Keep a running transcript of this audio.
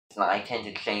I tend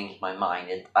to change my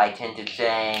mind. I tend to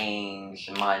change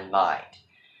my mind.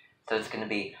 So it's going to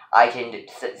be, I tend to,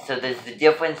 so there's the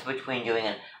difference between doing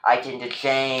an I tend to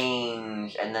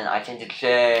change and then I tend to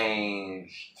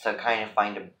change. So kind of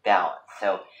find a balance.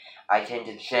 So I tend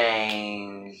to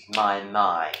change my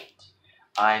mind.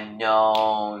 I'm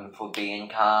known for being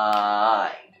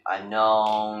kind. I'm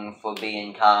known for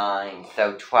being kind.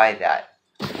 So try that.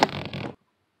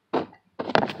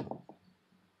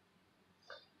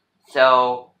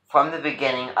 So from the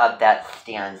beginning of that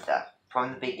stanza.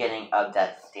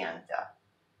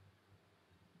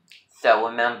 So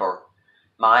remember,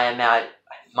 my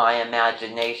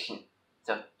imagination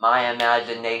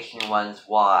runs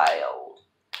wild,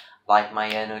 like my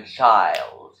inner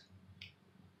child.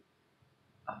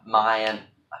 My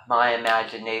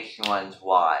imagination runs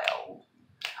wild,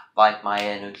 like my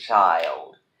inner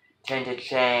child. Tend to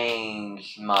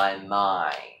change my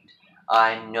mind.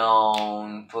 I'm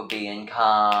known for being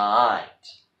kind.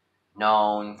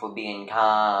 Known for being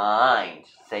kind.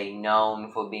 Say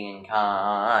known for being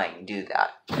kind. Do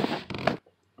that.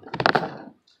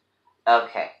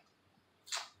 Okay.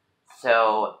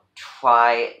 So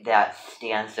try that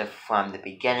stanza from the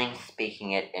beginning,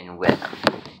 speaking it in rhythm.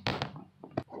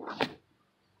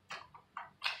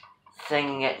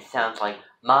 Singing it sounds like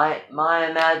my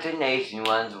imagination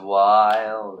runs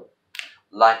wild,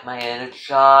 like my inner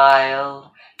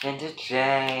child, and to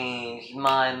change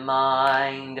my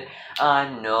mind.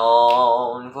 I'm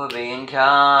known for being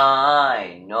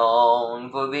kind,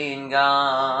 known for being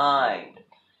kind.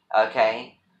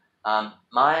 Okay?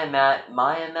 My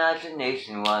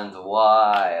imagination runs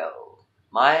wild.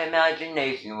 My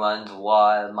imagination runs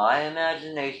wild. My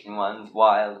imagination runs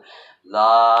wild.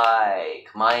 Like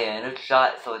my inner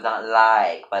child. So it's not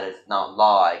like, but it's not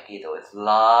like either. It's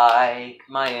like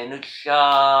my inner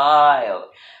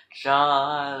child.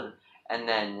 Child. And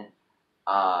then,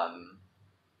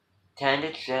 tend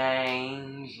to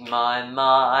change my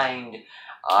mind.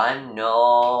 I'm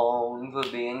known for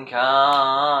being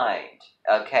kind.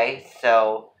 Okay,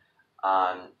 so,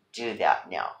 do that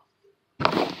now.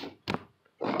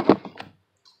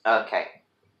 Okay.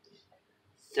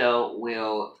 So,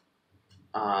 we'll,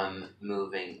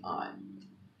 moving on.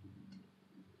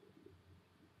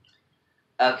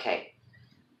 Okay.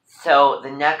 So,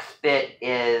 the next bit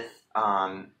is,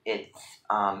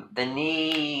 the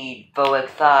need for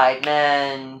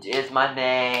excitement is my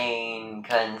main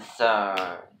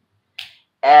concern.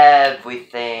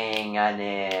 Everything and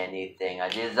anything I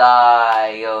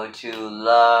desire to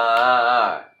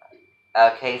learn.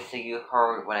 Okay, so you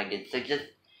heard what I did. So just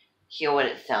hear what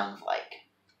it sounds like.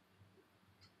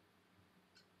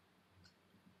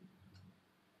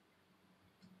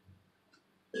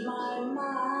 My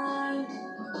mind,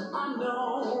 I'm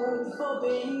known for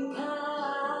being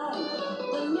kind.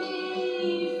 The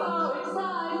need for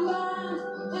excitement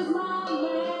is my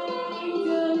main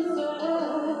concern.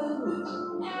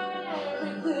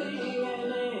 Everything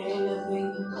and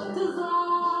anything I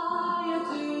desire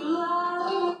to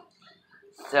love.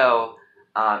 So,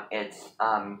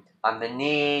 the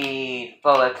need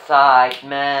for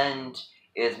excitement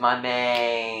is my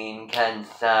main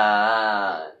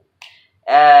concern.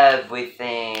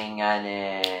 Everything and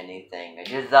anything I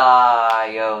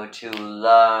desire to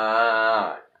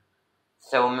learn.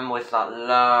 So remember, it's not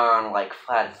learn like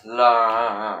flat, it's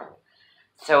learn.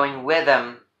 So in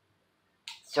rhythm,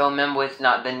 so remember, it's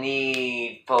not the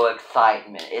need for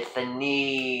excitement. It's the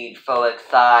need for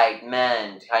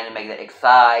excitement. Kind of make that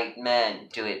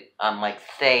excitement. Do it, like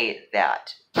say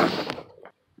that.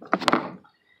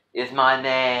 Is my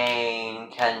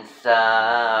main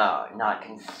concern. Not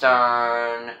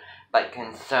concern, but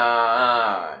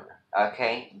concern.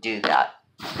 Okay? Do that.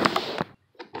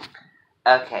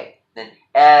 Okay. Then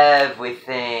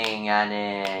everything and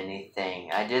anything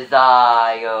I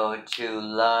desire to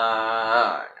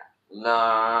learn.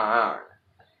 Learn.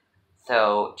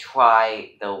 So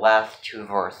try the last two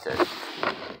verses.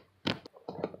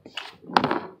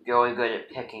 Very good at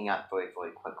picking up very,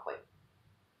 very quickly.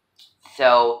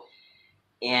 So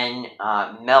in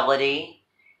melody,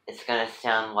 it's gonna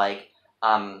sound like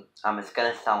the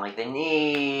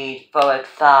need for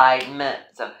excitement.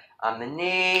 So the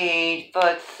need for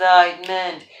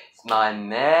excitement is my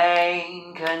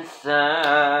main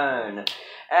concern.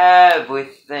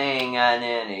 Everything and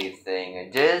anything I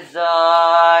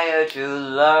desire to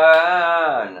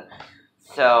learn.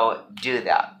 So do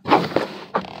that.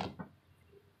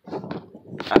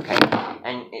 Okay,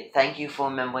 and thank you for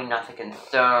remembering not the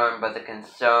concern, but the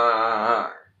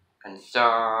concern.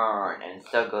 Concern, and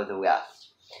so go the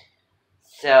rest.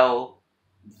 So,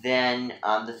 then,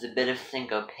 there's a bit of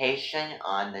syncopation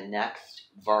on the next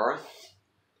verse,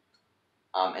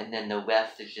 and then the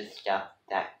rest is just stuff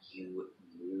that you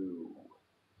knew.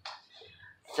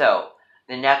 So,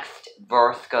 the next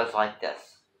verse goes like this.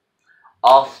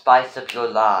 I'll spice up your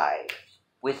life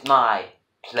with my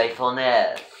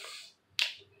playfulness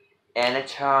and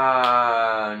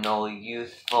eternal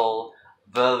youthful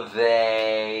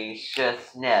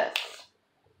vivaciousness.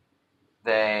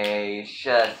 So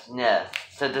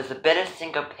there's a bit of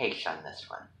syncopation on this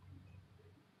one.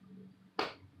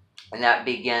 And that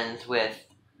begins with,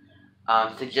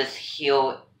 so just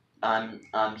heal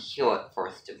it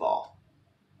first of all.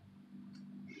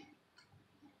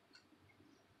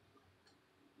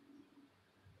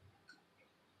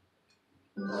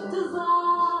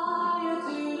 Desire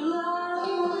to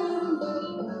learn,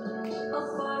 I'll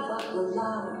spice up your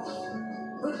life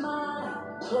with my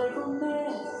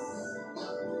playfulness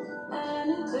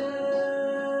and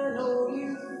eternal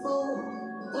youthful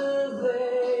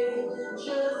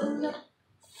vivaciousness.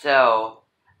 So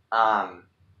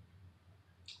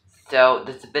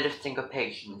there's a bit of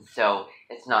syncopation, so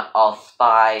it's not I'll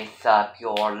spice up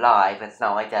your life. It's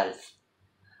not like that. It's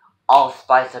I'll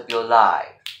spice up your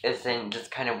life. It's in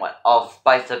just kind of what I'll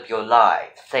spice up your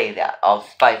life. Say that. I'll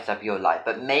spice up your life.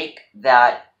 But make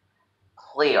that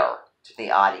clear to the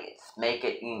audience. Make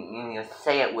it, you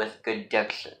say it with good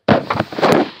diction.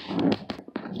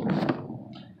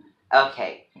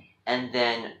 Okay. And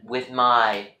then with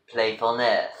my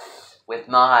playfulness.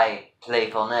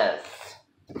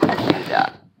 Do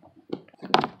that.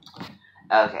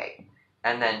 Okay.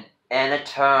 And then an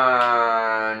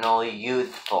eternal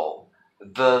youthful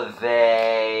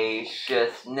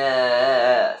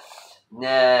vivaciousness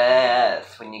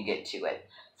when you get to it.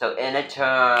 So an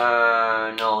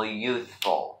eternal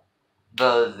youthful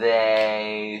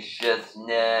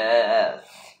vivaciousness.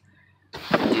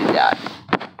 Do that.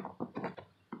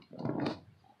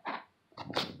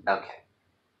 Okay.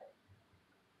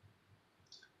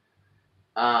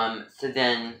 So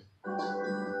then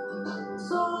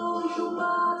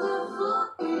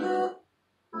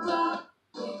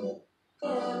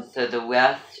so the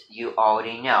rest you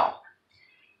already know.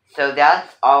 So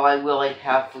that's all I really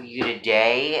have for you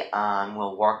today.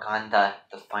 We'll work on the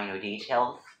final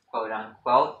details, quote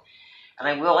unquote. And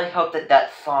I really hope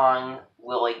that song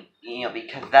really,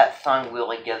 because that song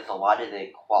really gives a lot of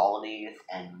the qualities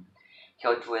and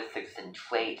characteristics and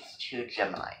traits to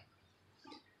Gemini.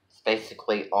 It's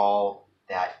basically all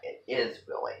that it is,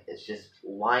 really. It's just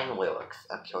line lyrics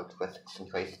of characteristics and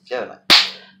traits of Gemini.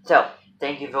 So,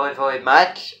 thank you very, very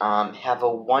much. Have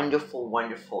a wonderful,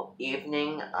 wonderful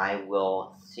evening. I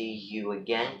will see you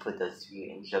again for those of you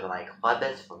in Gemini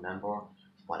Clubs. Remember,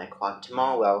 1 o'clock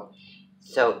tomorrow.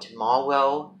 So,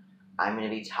 tomorrow, I'm going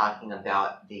to be talking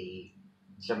about the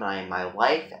Gemini in my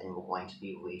life, and we're going to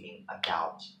be reading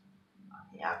about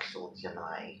the actual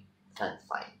Gemini sun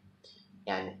sign.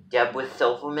 And Deborah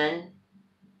Silverman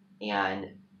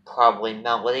and probably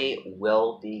Melody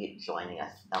will be joining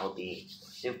us. That will be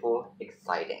super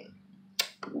exciting.